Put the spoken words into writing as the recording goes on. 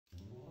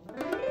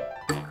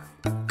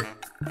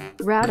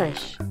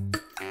radish,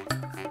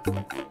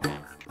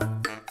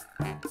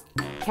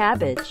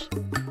 cabbage,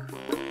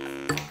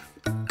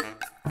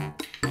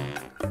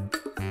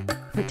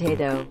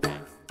 potato,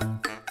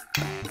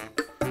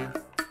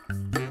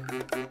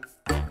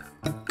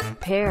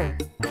 pear,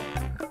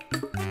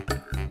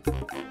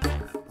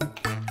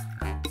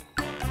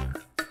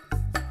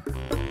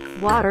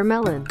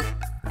 watermelon,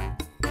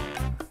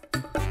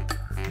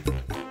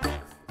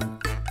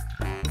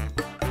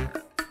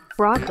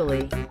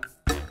 broccoli,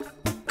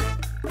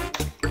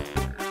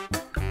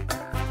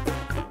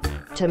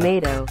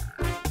 tomato,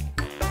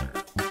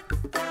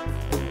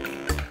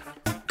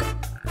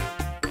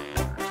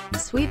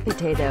 sweet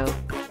potato,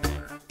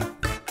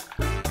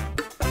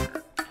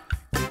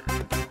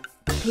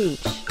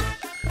 peach,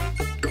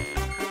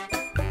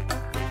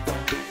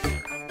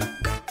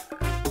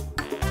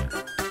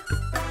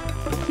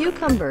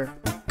 cucumber,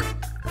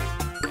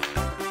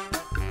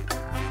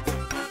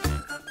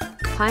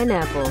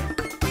 pineapple,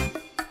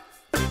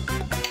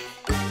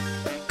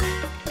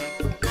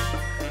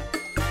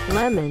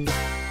 lemon,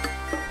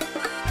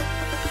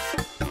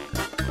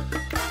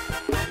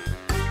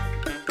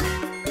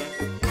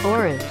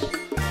 orange,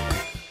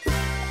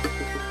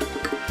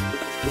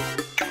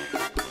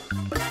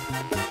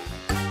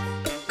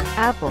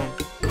 apple,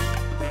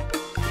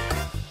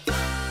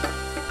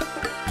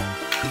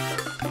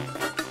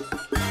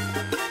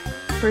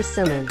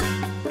 persimmon,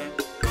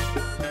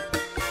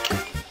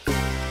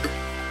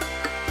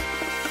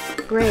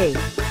 grape,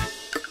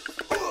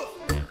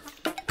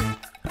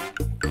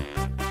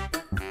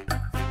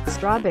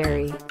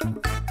 strawberry,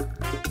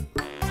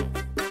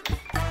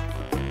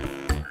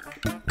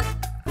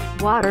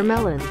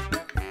 watermelon,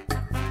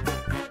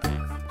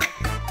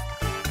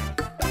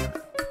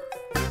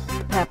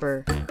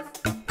 pepper,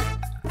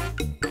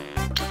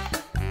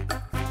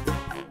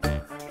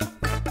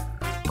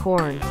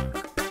 corn,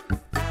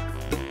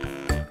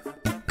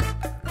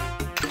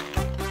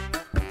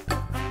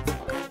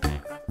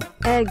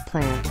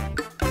 eggplant,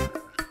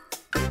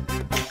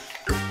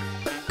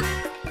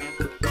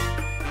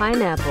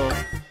 pineapple,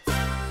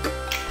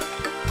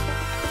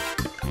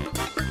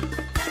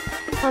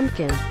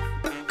 pumpkin,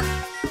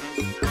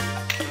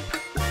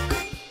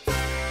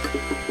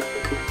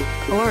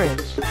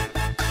 orange,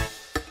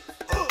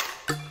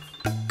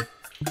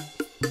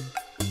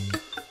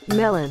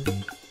 melon,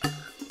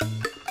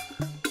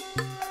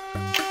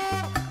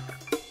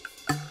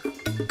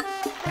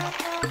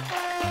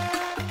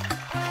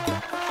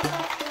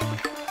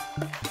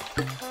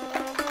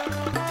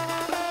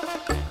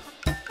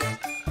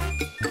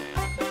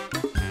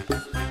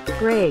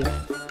 grape,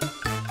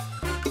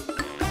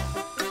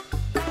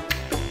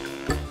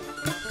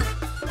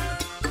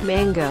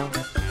 mango,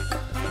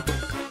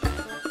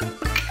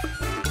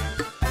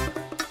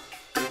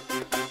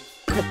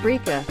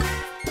 paprika,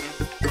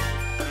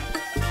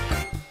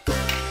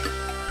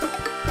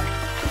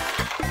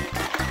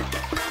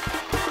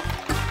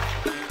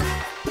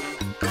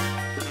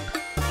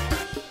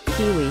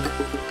 kiwi,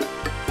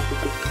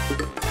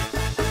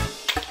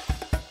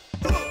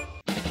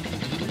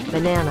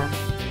 banana,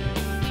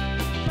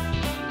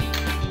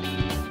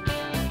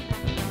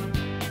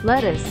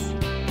 lettuce,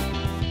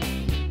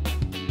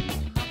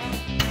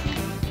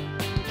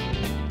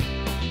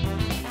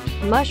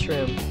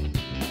 mushroom,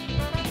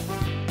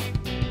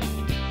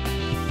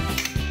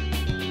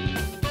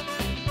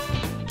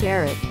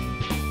 carrot,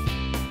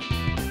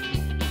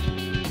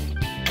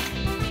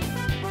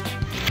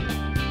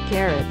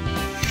 carrot,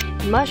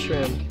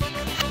 mushroom,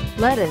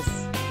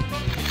 lettuce,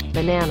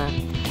 banana,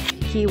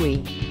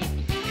 kiwi,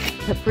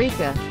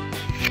 paprika,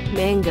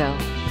 mango,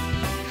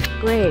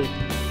 grape,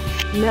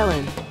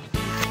 melon,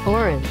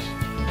 orange,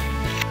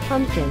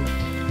 pumpkin,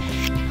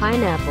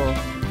 pineapple,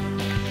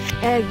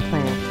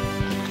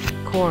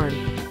 eggplant, corn,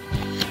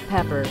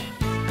 pepper,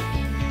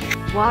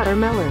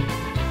 watermelon,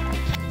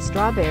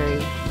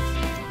 strawberry,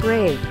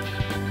 grape,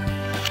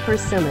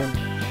 persimmon,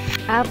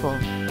 apple,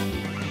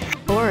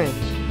 orange,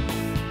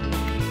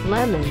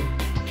 lemon,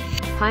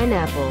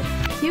 pineapple,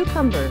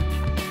 cucumber,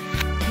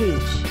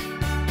 peach,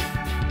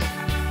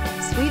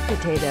 sweet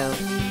potato,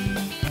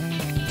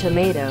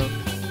 tomato,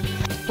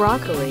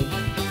 broccoli,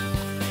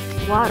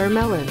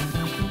 watermelon,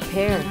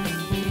 pear,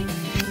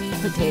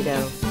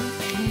 potato,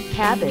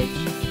 cabbage,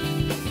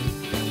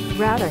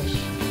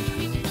 radish,